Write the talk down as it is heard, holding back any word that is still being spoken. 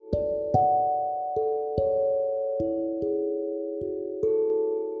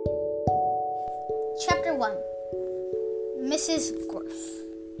Mrs. Gorf.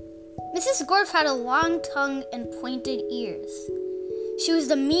 Mrs. Gorf had a long tongue and pointed ears. She was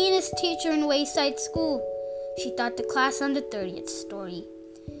the meanest teacher in Wayside School. She taught the class on the 30th story.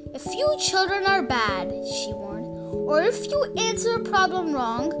 If you children are bad, she warned, or if you answer a problem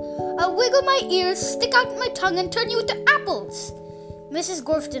wrong, I'll wiggle my ears, stick out my tongue, and turn you into apples. Mrs.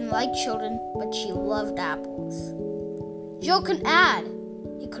 Gorf didn't like children, but she loved apples. Joe could add.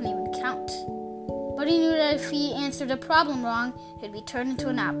 He couldn't even count. But he knew that if he answered a problem wrong, he'd be turned into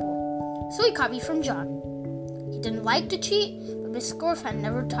an apple. So he copied from John. He didn't like to cheat, but Mrs. Gorf had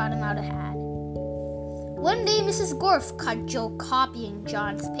never taught him how to add. One day, Mrs. Gorf caught Joe copying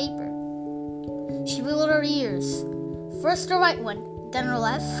John's paper. She wiggled her ears, first her right one, then her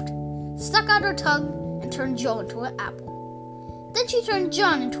left, stuck out her tongue, and turned Joe into an apple. Then she turned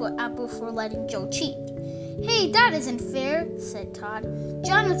John into an apple for letting Joe cheat. "Hey, that isn't fair," said Todd.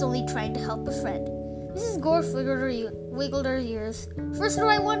 "John was only trying to help a friend." Mrs. Gorf wiggled her ears, first her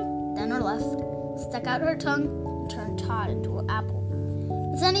right one, then her left, stuck out her tongue, and turned Todd into an apple.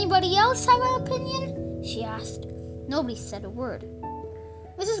 "Does anybody else have an opinion?" she asked. Nobody said a word.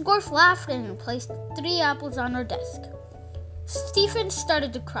 Mrs. Gorf laughed and placed 3 apples on her desk. Stephen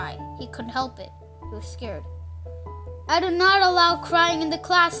started to cry. He couldn't help it. He was scared. "I do not allow crying in the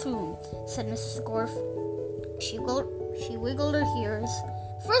classroom," said Mrs. Gorf. She wiggled her ears,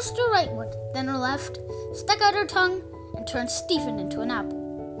 first her right one, then her left, stuck out her tongue, and turned Stephen into an apple.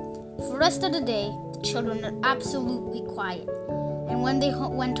 For the rest of the day, the children were absolutely quiet, and when they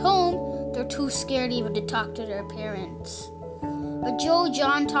went home, they were too scared even to talk to their parents. But Joe,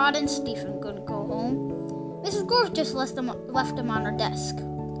 John, Todd, and Stephen couldn't go home. Mrs. Gorf just left them on her desk.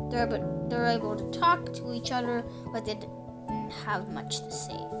 They were able to talk to each other, but they didn't have much to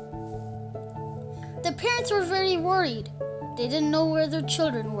say. The parents were very worried. They didn't know where their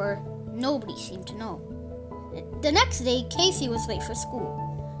children were. Nobody seemed to know. The next day, Casey was late for school.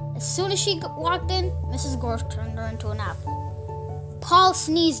 As soon as she walked in, Mrs. Gorf turned her into an apple. Paul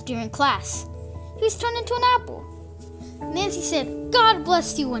sneezed during class. He was turned into an apple. Nancy said, "God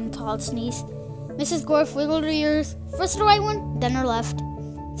bless you," when Paul sneezed. Mrs. Gorf wiggled her ears, first her right one, then her left,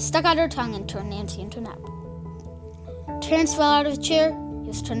 stuck out her tongue, and turned Nancy into an apple. Terrence fell out of a chair. He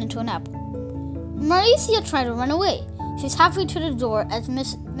was turned into an apple. Maricia tried to run away. She was halfway to the door as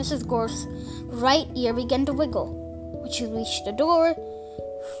Mrs. Gorf's right ear began to wiggle. When she reached the door,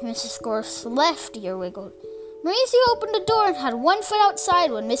 Mrs. Gorf's left ear wiggled. Maricia opened the door and had one foot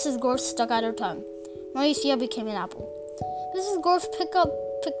outside when Mrs. Gorf stuck out her tongue. Maricia became an apple. Mrs. Gorf picked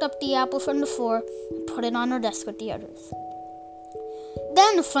up the apple from the floor and put it on her desk with the others.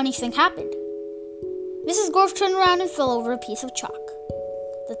 Then a funny thing happened. Mrs. Gorf turned around and fell over a piece of chalk.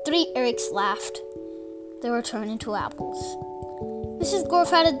 The 3 Erics laughed. They were turned into apples. Mrs.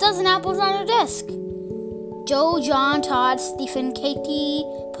 Gorf had a dozen apples on her desk. Joe, John, Todd, Stephen, Katie,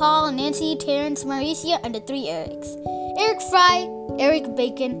 Paul, Nancy, Terrence, Maricia, and the 3 Erics. Eric Fry, Eric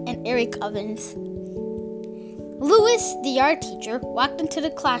Bacon, and Eric Ovens. Louis, the art teacher, walked into the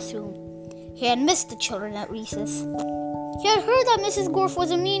classroom. He had missed the children at recess. He had heard that Mrs. Gorf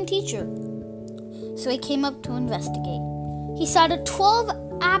was a mean teacher, so he came up to investigate. He saw the 12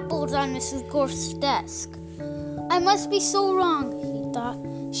 apples on Mrs. Gorf's desk. "I must be so wrong," he thought.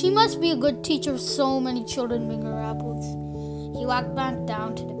 "She must be a good teacher if so many children bring her apples." He walked back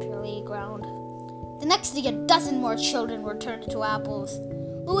down to the playground. The next day, a dozen more children were turned into apples.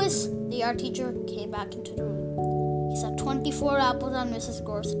 Louis, the art teacher, came back into the room. He saw 24 apples on Mrs.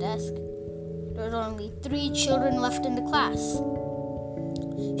 Gorf's desk. There were only 3 children left in the class.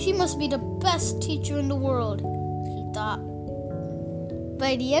 "She must be the best teacher in the world," he thought.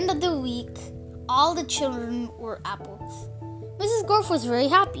 By the end of the week, all the children were apples. Mrs. Gorf was very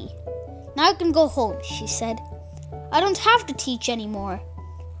happy. "Now I can go home," she said. "I don't have to teach anymore.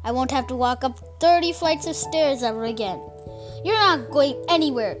 I won't have to walk up 30 flights of stairs ever again." "You're not going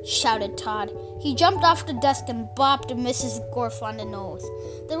anywhere," shouted Todd. He jumped off the desk and bopped Mrs. Gorf on the nose.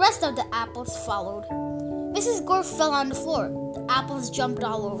 The rest of the apples followed. Mrs. Gorf fell on the floor. The apples jumped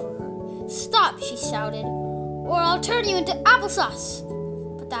all over her. "Stop," she shouted, "or I'll turn you into applesauce."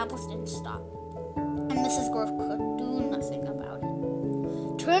 But the apples didn't stop, and Mrs. Gorf could do nothing about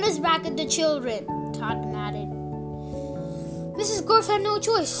it. "Turn us back into children," Todd demanded. Mrs. Gorf had no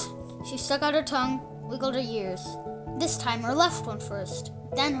choice. She stuck out her tongue, wiggled her ears. This time her left one first,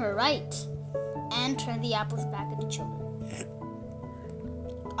 then her right, and turned the apples back into children.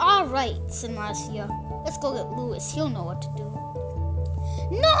 "All right," said Marcia. "Let's go get Louis. He'll know what to do."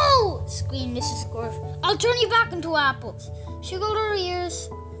 "No!" screamed Mrs. Gorf. "I'll turn you back into apples." She wiggled her ears,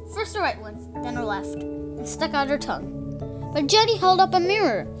 first her right one, then her left, and stuck out her tongue. But Jenny held up a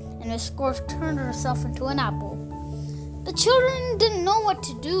mirror, and Miss Gorf turned herself into an apple. The children didn't know what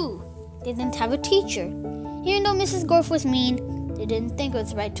to do. They didn't have a teacher. Even though Mrs. Gorf was mean, they didn't think it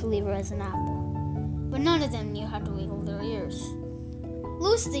was right to leave her as an apple. But none of them knew how to wiggle their ears.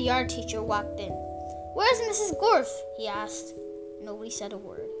 Louis, the yard teacher, walked in. "Where's Mrs. Gorf?" he asked. Nobody said a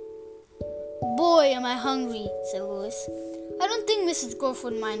word. "Boy, am I hungry," said Louis. "I don't think Mrs. Gorf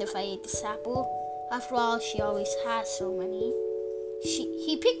would mind if I ate this apple. After all, she always has so many."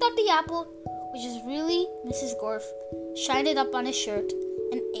 He picked out the apple, which was really Mrs. Gorf, shined it up on his shirt,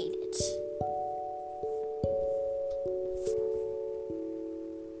 and ate it.